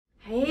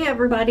Hey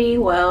everybody,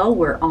 well,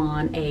 we're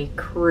on a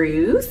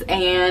cruise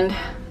and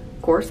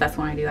of course that's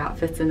when I do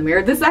outfits in the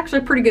mirror. This is actually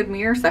a pretty good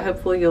mirror, so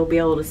hopefully you'll be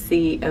able to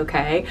see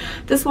okay.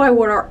 This is what I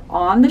wore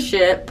on the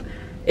ship.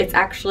 It's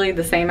actually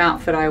the same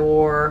outfit I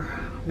wore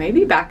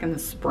maybe back in the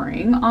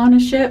spring on a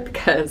ship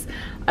because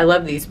I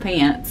love these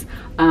pants.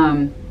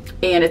 And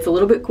it's a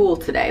little bit cool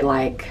today.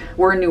 Like,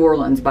 we're in New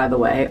Orleans, by the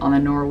way, on the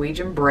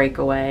Norwegian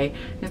Breakaway.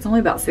 And it's only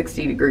about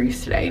 60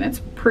 degrees today and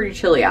it's pretty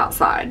chilly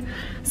outside.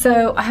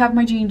 So I have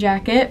my jean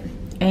jacket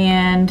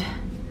and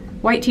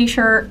white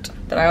t-shirt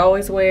that I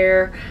always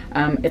wear.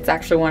 It's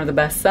actually one of the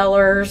best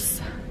sellers.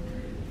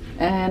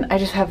 And I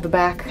just have the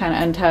back kind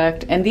of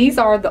untucked. And these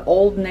are the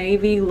Old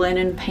Navy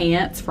linen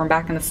pants from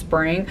back in the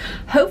spring.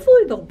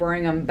 Hopefully they'll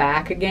bring them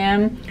back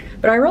again.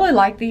 But I really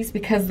like these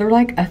because they're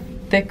like a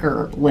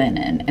thicker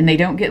linen and they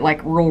don't get like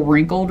real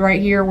wrinkled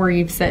right here where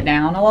you've sit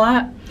down a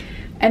lot.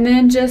 And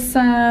then just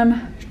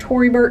some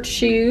Tory Burch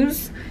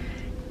shoes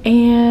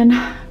and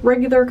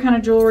regular kind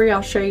of jewelry.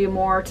 I'll show you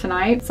more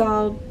tonight. So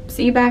I'll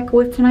see you back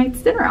with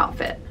tonight's dinner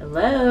outfit.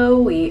 Hello,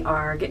 we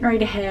are getting ready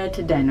to head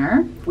to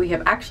dinner. We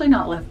have actually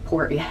not left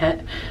port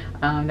yet.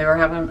 They were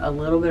having a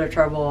little bit of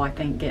trouble, I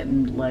think,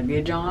 getting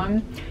luggage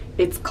on.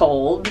 It's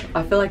cold.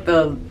 I feel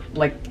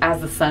like as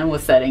the sun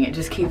was setting, it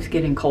just keeps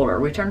getting colder.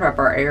 We turned up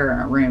our air in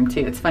our room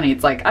too. It's funny.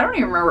 It's like, I don't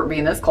even remember it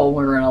being this cold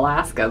when we were in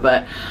Alaska,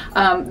 but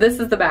this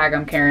is the bag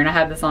I'm carrying. I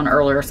had this on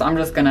earlier, so I'm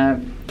just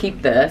gonna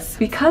keep this.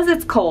 Because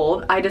it's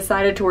cold, I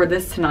decided to wear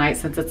this tonight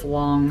since it's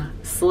long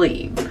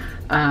sleeve.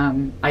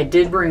 I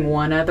did bring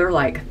one other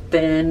like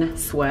thin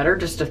sweater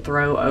just to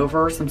throw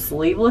over some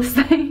sleeveless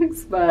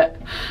things, but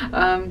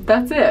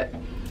that's it.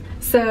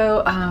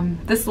 So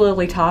this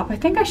lily top, I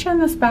think I showed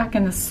this back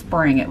in the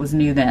spring. It was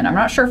new then. I'm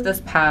not sure if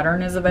this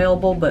pattern is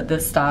available, but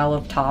this style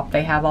of top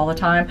they have all the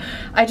time.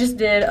 I just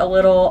did a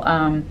little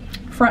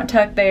front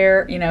tuck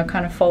there, you know,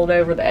 kind of fold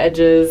over the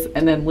edges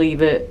and then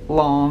leave it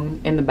long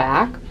in the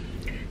back.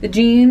 The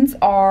jeans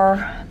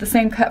are the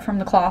same cut from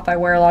the cloth I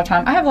wear a lot of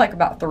time. I have like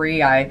about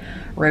 3 I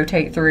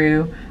rotate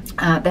through.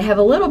 They have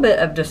a little bit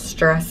of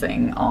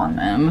distressing on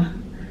them.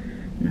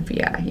 I don't know if,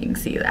 yeah, you can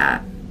see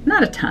that.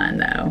 Not a ton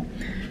though.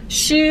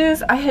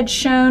 Shoes I had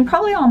shown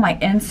probably on my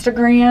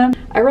Instagram.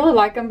 I really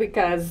like them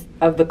because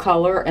of the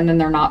color and then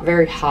they're not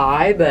very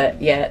high,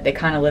 but yet they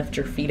kind of lift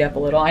your feet up a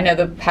little. I know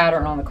the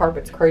pattern on the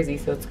carpet's crazy,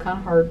 so it's kind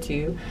of hard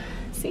to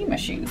see my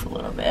shoes a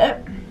little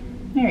bit.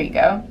 There you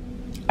go.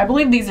 I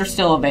believe these are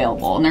still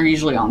available and they're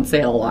usually on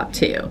sale a lot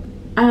too.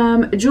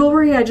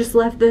 Jewelry, I just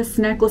left this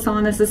necklace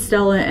on. This is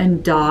Stella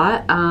and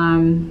Dot.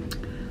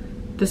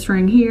 This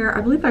ring here,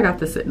 I believe I got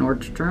this at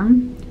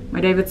Nordstrom. My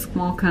David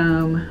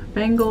Smallcomb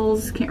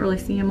bangles, can't really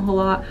see them a whole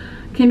lot.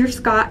 Kendra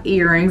Scott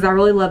earrings, I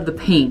really love the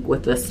pink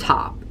with this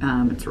top.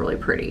 It's really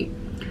pretty.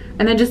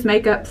 And then just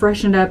makeup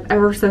freshened up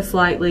ever so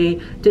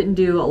slightly. Didn't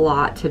do a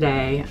lot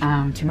today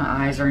to my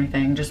eyes or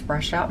anything, just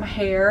brushed out my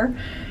hair.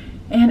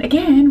 And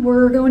again,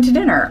 we're going to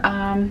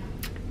dinner.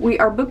 We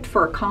are booked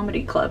for a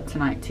comedy club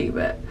tonight too,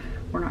 but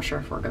we're not sure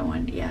if we're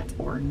going yet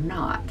or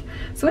not.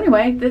 So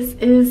anyway, this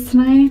is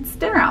tonight's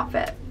dinner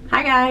outfit.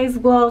 Hi guys,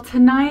 well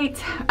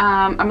tonight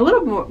I'm a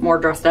little bit more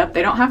dressed up.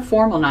 They don't have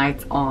formal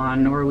nights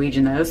on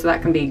Norwegian though, so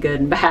that can be good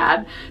and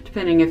bad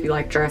depending if you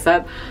like dress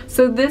up.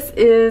 So this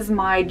is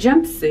my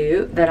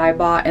jumpsuit that I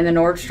bought in the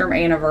Nordstrom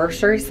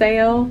anniversary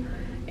sale,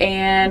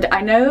 and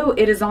I know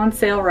it is on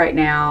sale right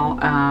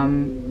now.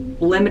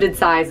 Limited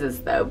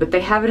sizes though, but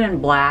they have it in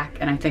black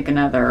and I think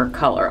another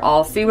color.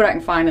 I'll see what I can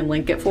find and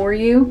link it for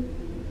you.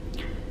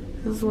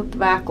 This is what the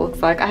back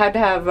looks like. I had to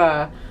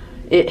have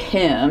it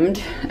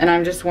hemmed and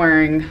I'm just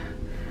wearing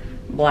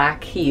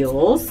black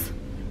heels.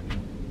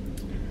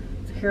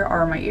 So here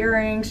are my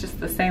earrings, just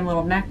the same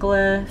little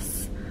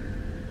necklace.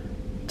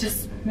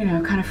 Just, you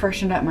know, kind of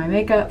freshened up my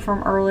makeup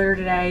from earlier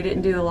today.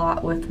 Didn't do a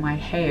lot with my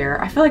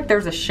hair. I feel like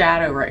there's a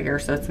shadow right here,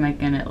 so it's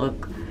making it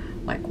look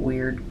like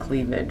weird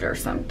cleavage or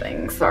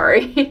something,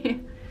 sorry.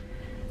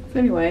 So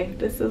anyway,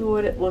 this is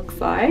what it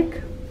looks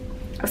like.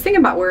 I was thinking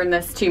about wearing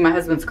this to my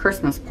husband's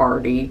Christmas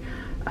party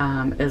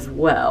as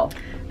well.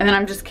 And then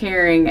I'm just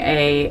carrying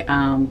a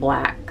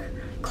black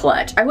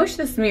clutch. I wish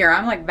this mirror,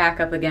 I'm like back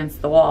up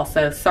against the wall,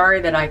 so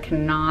sorry that I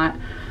cannot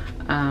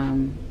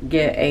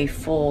get a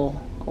full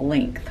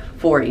length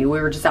for you. We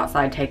were just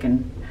outside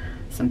taking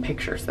some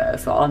pictures though,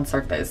 so I'll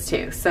insert those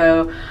too.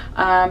 So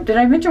did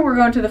I mention we're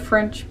going to the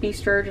French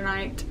bistro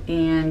tonight?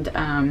 And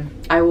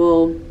I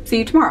will see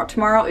you tomorrow.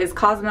 Tomorrow is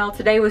Cozumel.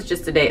 Today was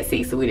just a day at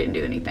sea, so we didn't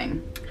do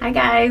anything. Hi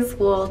guys,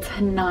 well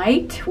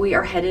tonight we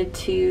are headed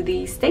to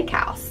the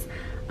steakhouse,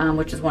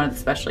 which is one of the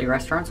specialty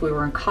restaurants. We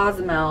were in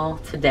Cozumel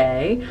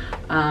today.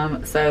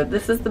 So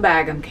this is the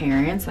bag I'm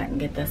carrying, so I can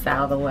get this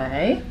out of the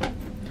way.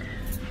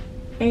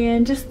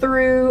 And just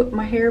threw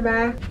my hair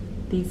back.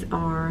 These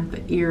are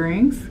the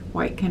earrings,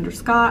 white Kendra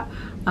Scott.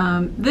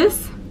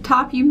 This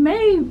top you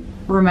may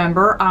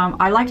remember,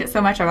 I liked it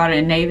so much I bought it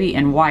in navy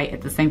and white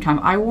at the same time.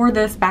 I wore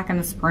this back in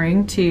the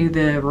spring to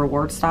the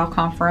Reward Style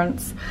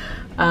conference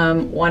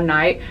one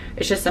night.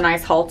 It's just a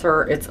nice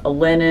halter. It's a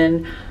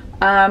linen.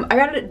 I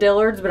got it at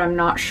Dillard's, but I'm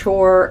not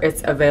sure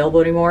it's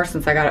available anymore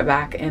since I got it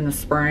back in the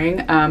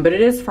spring. But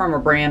it is from a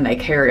brand they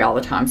carry all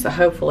the time, so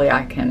hopefully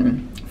I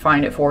can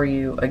find it for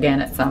you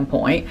again at some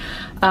point.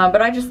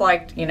 But I just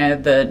liked, you know,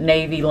 the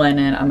navy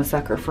linen. I'm a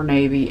sucker for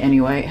navy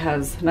anyway. It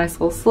has nice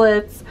little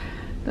slits.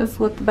 This is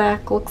what the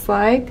back looks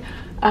like.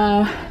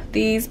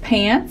 These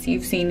pants,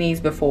 you've seen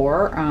these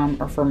before,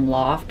 are from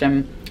Loft,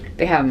 and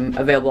they have them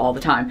available all the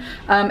time.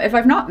 If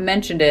I've not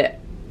mentioned it,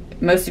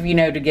 most of you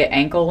know to get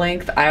ankle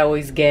length, I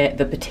always get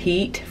the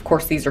petite. Of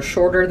course, these are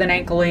shorter than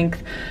ankle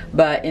length,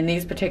 but in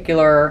these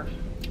particular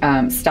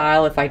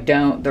style, if I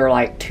don't, they're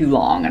like too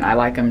long, and I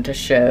like them to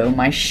show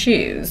my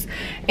shoes.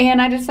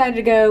 And I decided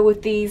to go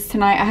with these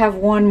tonight. I have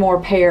one more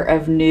pair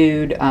of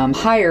nude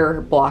higher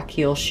block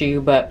heel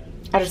shoe, but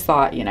I just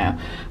thought, you know, I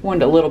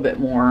wanted a little bit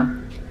more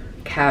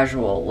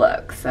casual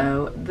look.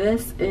 So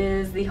this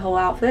is the whole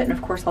outfit, and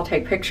of course I'll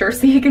take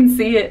pictures so you can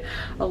see it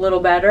a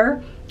little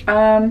better.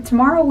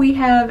 Tomorrow we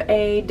have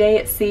a day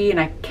at sea, and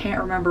I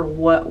can't remember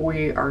what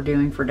we are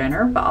doing for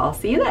dinner, but I'll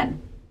see you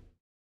then.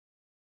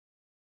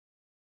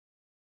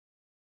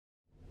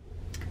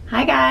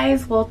 Hi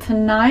guys, well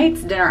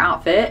tonight's dinner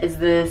outfit is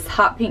this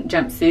hot pink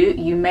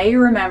jumpsuit. You may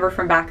remember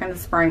from back in the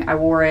spring I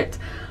wore it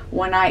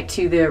one night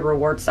to the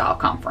Reward Style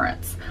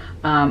conference.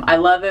 I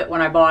love it. When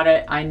I bought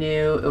it, I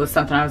knew it was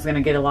something I was going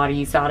to get a lot of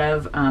use out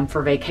of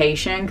for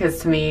vacation, because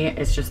to me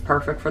it's just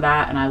perfect for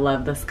that, and I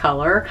love this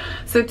color.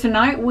 So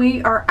tonight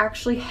we are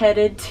actually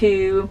headed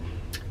to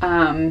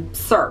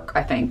Cirque,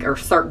 I think, or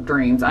Cirque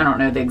Dreams. I don't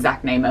know the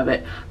exact name of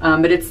it,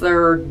 but it's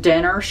their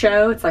dinner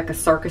show. It's like a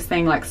circus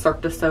thing, like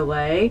Cirque du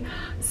Soleil.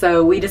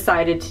 So we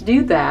decided to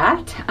do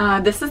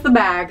that. This is the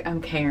bag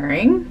I'm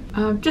carrying.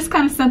 Just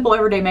kind of simple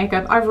everyday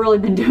makeup. I've really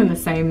been doing the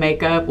same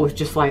makeup with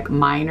just like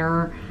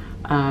minor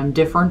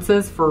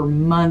differences for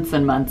months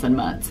and months and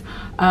months.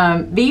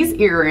 These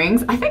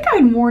earrings, I think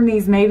I'd worn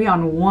these maybe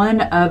on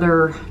one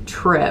other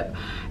trip,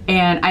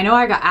 and I know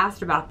I got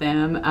asked about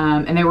them,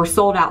 and they were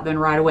sold out then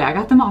right away. I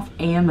got them off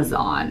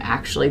Amazon,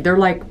 actually. They're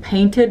like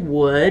painted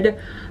wood,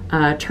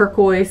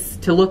 turquoise,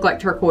 to look like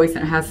turquoise,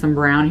 and it has some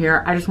brown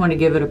here. I just want to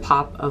give it a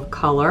pop of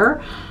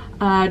color.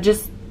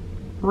 Just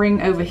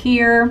ring over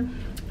here.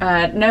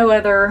 No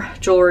other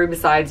jewelry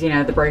besides, you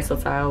know, the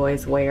bracelets I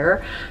always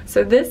wear.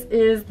 So this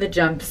is the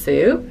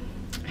jumpsuit.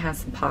 It has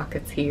some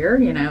pockets here,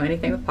 you know,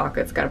 anything with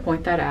pockets, got to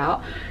point that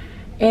out.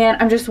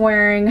 And I'm just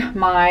wearing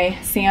my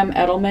Sam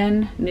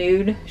Edelman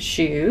nude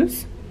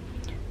shoes.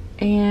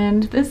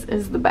 And this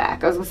is the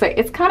back. I was gonna say,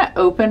 it's kind of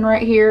open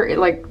right here. It,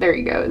 like, there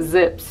you go, it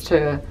zips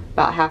to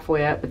about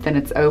halfway up, but then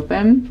it's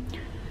open.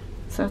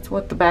 So that's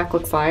what the back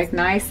looks like,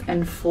 nice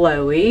and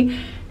flowy.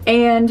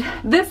 And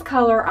this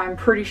color, I'm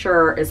pretty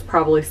sure, is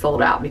probably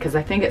sold out, because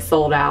I think it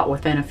sold out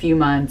within a few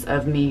months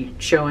of me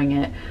showing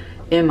it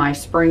in my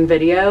spring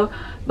video.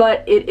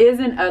 But it is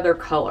in other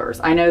colors.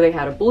 I know they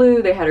had a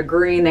blue, they had a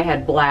green, they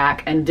had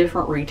black, and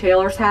different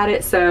retailers had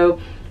it. So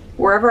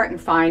wherever I can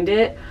find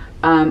it,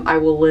 I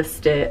will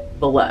list it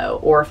below.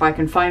 Or if I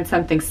can find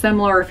something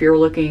similar, if you're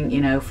looking, you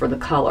know, for the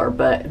color.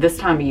 But this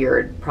time of year,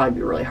 it'd probably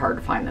be really hard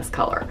to find this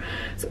color.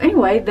 So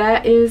anyway,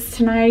 that is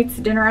tonight's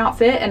dinner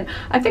outfit. And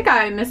I think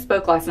I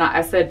misspoke last night.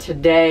 I said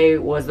today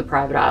was the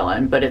private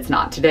island, but it's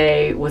not.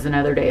 Today was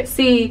another day at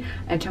sea,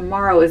 and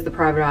tomorrow is the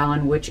private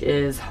island, which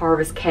is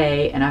Harvest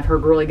Caye, and I've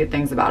heard really good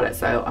things about it.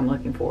 So I'm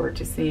looking forward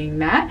to seeing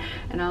that,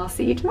 and I'll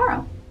see you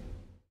tomorrow.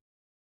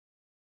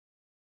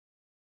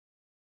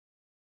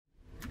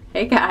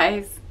 Hey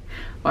guys.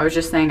 Well, I was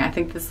just saying, I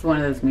think this is one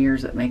of those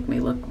mirrors that make me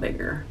look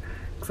bigger.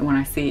 So when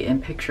I see it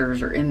in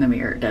pictures or in the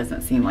mirror, it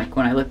doesn't seem like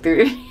when I look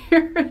through it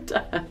here, it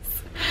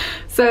does.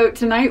 So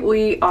tonight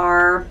we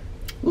are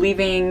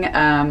leaving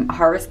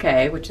Harvest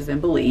Caye, which is in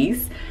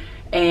Belize,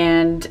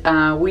 and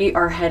we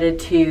are headed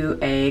to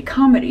a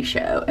comedy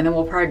show, and then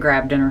we'll probably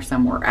grab dinner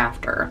somewhere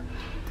after.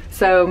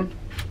 So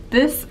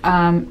this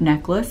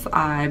necklace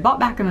I bought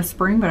back in the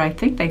spring, but I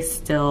think they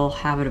still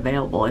have it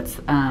available. It's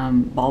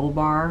Bauble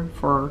Bar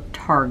for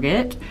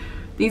Target.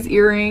 These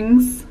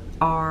earrings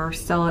are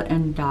Stella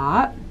and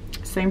Dot.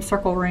 Same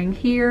circle ring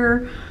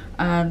here.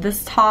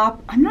 This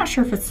top, I'm not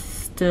sure if it's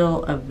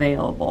still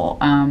available.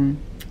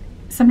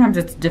 Sometimes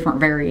it's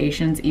different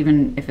variations,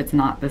 even if it's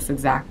not this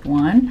exact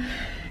one.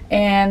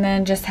 And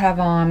then just have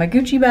on my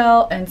Gucci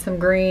belt and some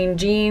green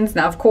jeans.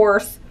 Now, of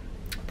course,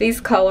 these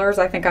colors,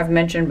 I think I've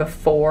mentioned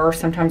before,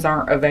 sometimes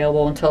aren't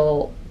available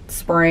until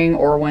spring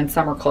or when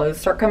summer clothes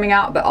start coming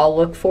out, but I'll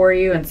look for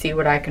you and see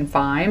what I can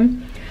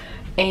find.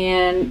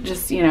 And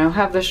just, you know,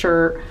 have the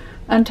shirt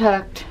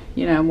untucked,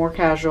 you know, more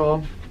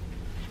casual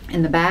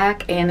in the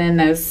back. And then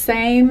those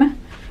same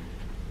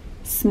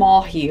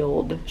small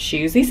heeled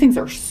shoes. These things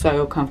are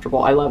so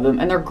comfortable. I love them.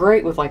 And they're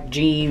great with like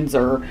jeans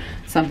or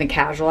something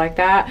casual like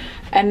that.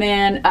 And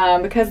then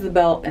because the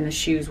belt and the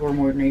shoes were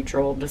more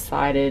neutral,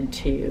 decided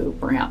to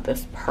bring out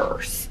this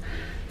purse.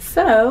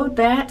 So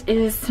that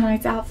is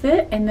tonight's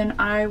outfit, and then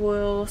I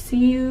will see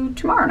you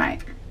tomorrow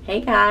night.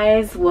 Hey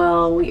guys,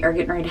 well, we are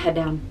getting ready to head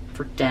down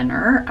for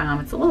dinner.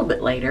 It's a little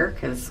bit later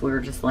because we were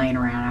just laying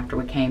around after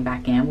we came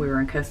back in. We were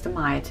in Costa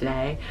Maya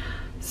today.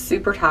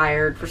 super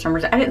tired for some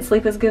reason. I didn't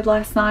sleep as good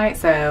last night,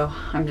 so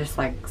I'm just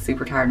like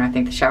super tired, and I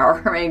think the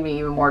shower made me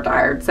even more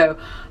tired. So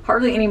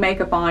hardly any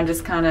makeup on,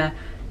 just kind of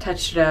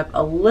touched it up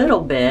a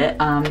little bit.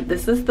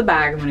 This is the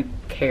bag I'm going to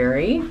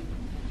carry.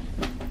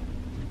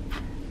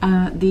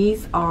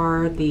 These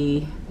are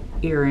the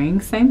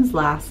earrings, same as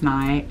last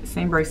night,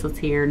 same bracelets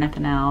here,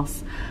 nothing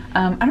else.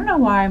 I don't know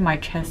why my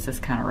chest is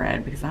kind of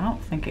red, because I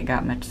don't think it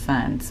got much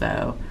sun,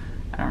 so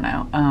I don't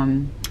know.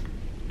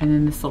 And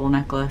then this little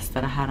necklace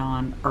that I had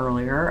on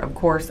earlier. Of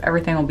course,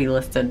 everything will be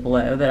listed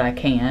below that I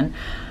can.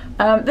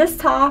 This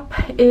top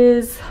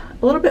is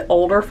a little bit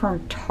older,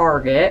 from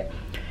Target.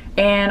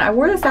 And I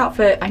wore this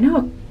outfit, I know,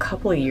 a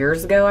couple of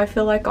years ago, I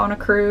feel like, on a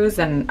cruise.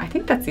 And I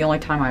think that's the only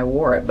time I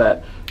wore it.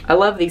 But I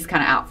love these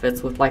kind of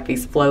outfits with like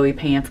these flowy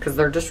pants, because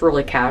they're just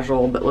really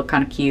casual but look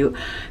kind of cute.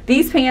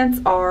 These pants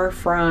are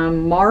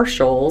from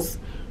Marshall's,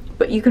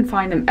 but you can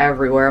find them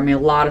everywhere. I mean, a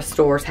lot of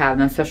stores have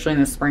them, especially in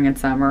the spring and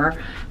summer.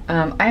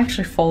 I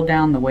actually fold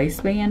down the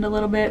waistband a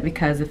little bit,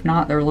 because if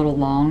not, they're a little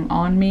long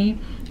on me.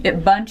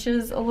 It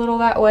bunches a little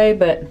that way,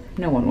 but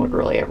no one would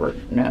really ever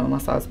know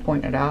unless I was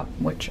pointing it out,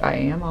 which I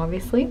am,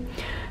 obviously.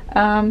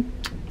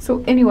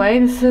 So anyway,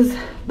 this is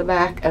the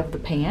back of the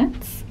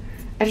pants.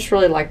 I just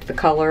really liked the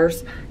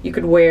colors. You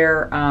could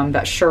wear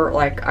that shirt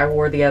like I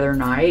wore the other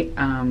night.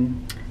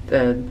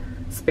 The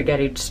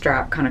spaghetti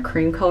strap kind of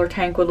cream color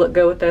tank would look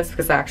good with this,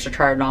 because I actually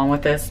tried it on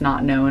with this,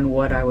 not knowing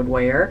what I would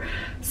wear.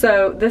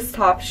 So this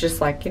top's just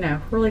like, you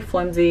know, really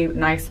flimsy,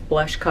 nice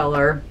blush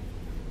color.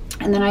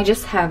 And then I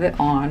just have it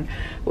on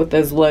with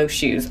those low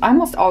shoes. I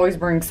almost always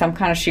bring some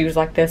kind of shoes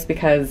like this,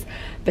 because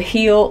the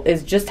heel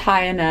is just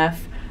high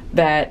enough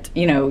that,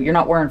 you know, you're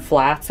not wearing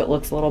flats. It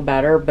looks a little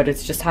better, but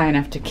it's just high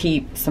enough to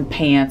keep some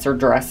pants or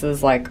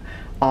dresses like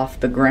off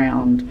the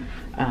ground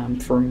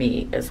for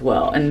me as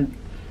well. And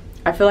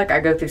I feel like I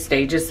go through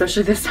stages,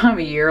 especially this time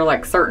of year,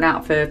 like certain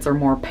outfits are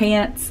more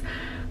pants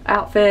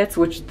outfits,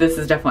 which this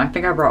is definitely, I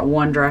think I brought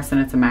one dress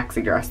and it's a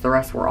maxi dress. The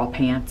rest were all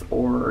pants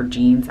or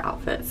jeans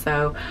outfits.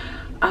 So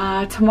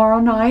tomorrow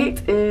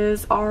night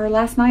is our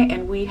last night,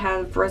 and we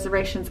have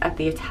reservations at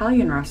the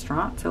Italian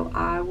restaurant, so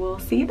I will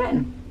see you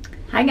then.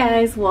 Hi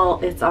guys, well,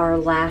 it's our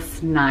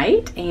last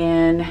night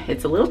and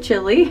it's a little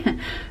chilly,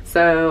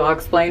 so I'll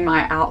explain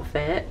my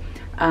outfit.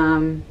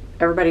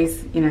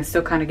 Everybody's, you know,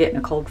 still kind of getting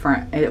a cold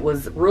front. It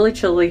was really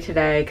chilly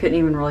today. Couldn't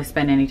even really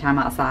spend any time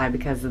outside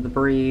because of the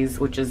breeze,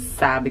 which is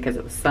sad because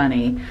it was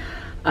sunny.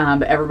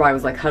 But everybody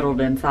was like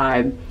huddled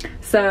inside.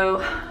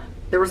 So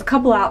there was a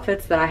couple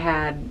outfits that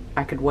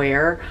I could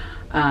wear.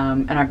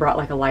 And I brought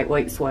like a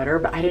lightweight sweater,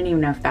 but I didn't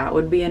even know if that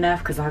would be enough,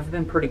 because I've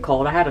been pretty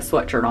cold. I had a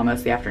sweatshirt on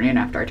most the afternoon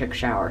after I took a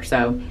shower.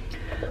 So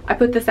I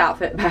put this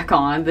outfit back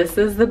on. This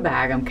is the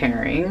bag I'm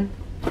carrying.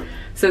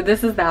 So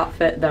this is the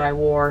outfit that I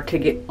wore to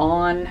get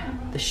on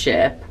the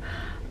ship.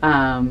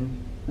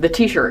 The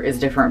t-shirt is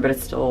different, but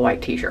it's still a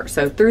white t-shirt.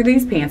 So threw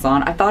these pants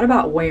on. I thought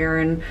about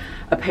wearing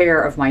a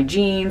pair of my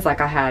jeans, like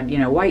I had, you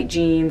know, white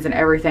jeans and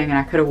everything, and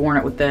I could have worn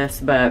it with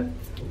this, but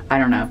I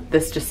don't know.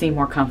 This just seemed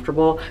more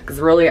comfortable, because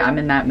really I'm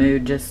in that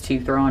mood just to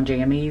throw on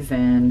jammies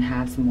and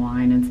have some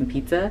wine and some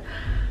pizza.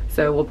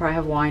 So we'll probably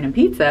have wine and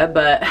pizza,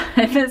 but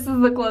this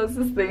is the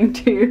closest thing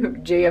to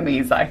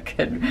jammies I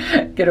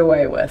could get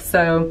away with.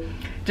 So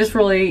just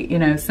really, you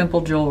know,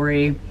 simple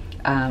jewelry.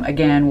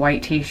 Again,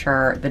 white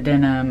t-shirt, the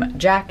denim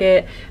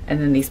jacket,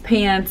 and then these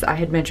pants I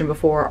had mentioned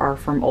before are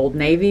from Old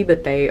Navy,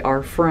 but they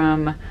are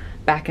from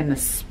back in the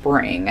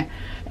spring.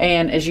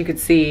 And as you could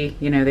see,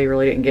 you know, they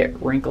really didn't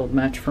get wrinkled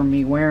much from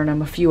me wearing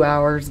them a few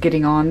hours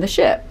getting on the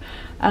ship.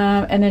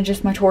 And then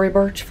just my Tory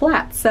Burch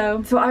flats.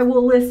 So I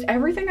will list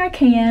everything I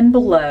can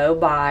below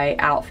by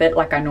outfit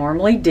like I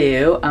normally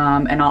do.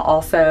 And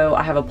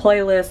I have a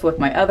playlist with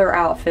my other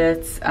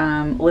outfits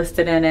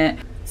listed in it.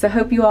 So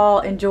hope you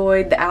all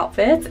enjoyed the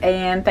outfits,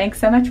 and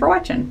thanks so much for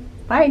watching.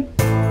 Bye.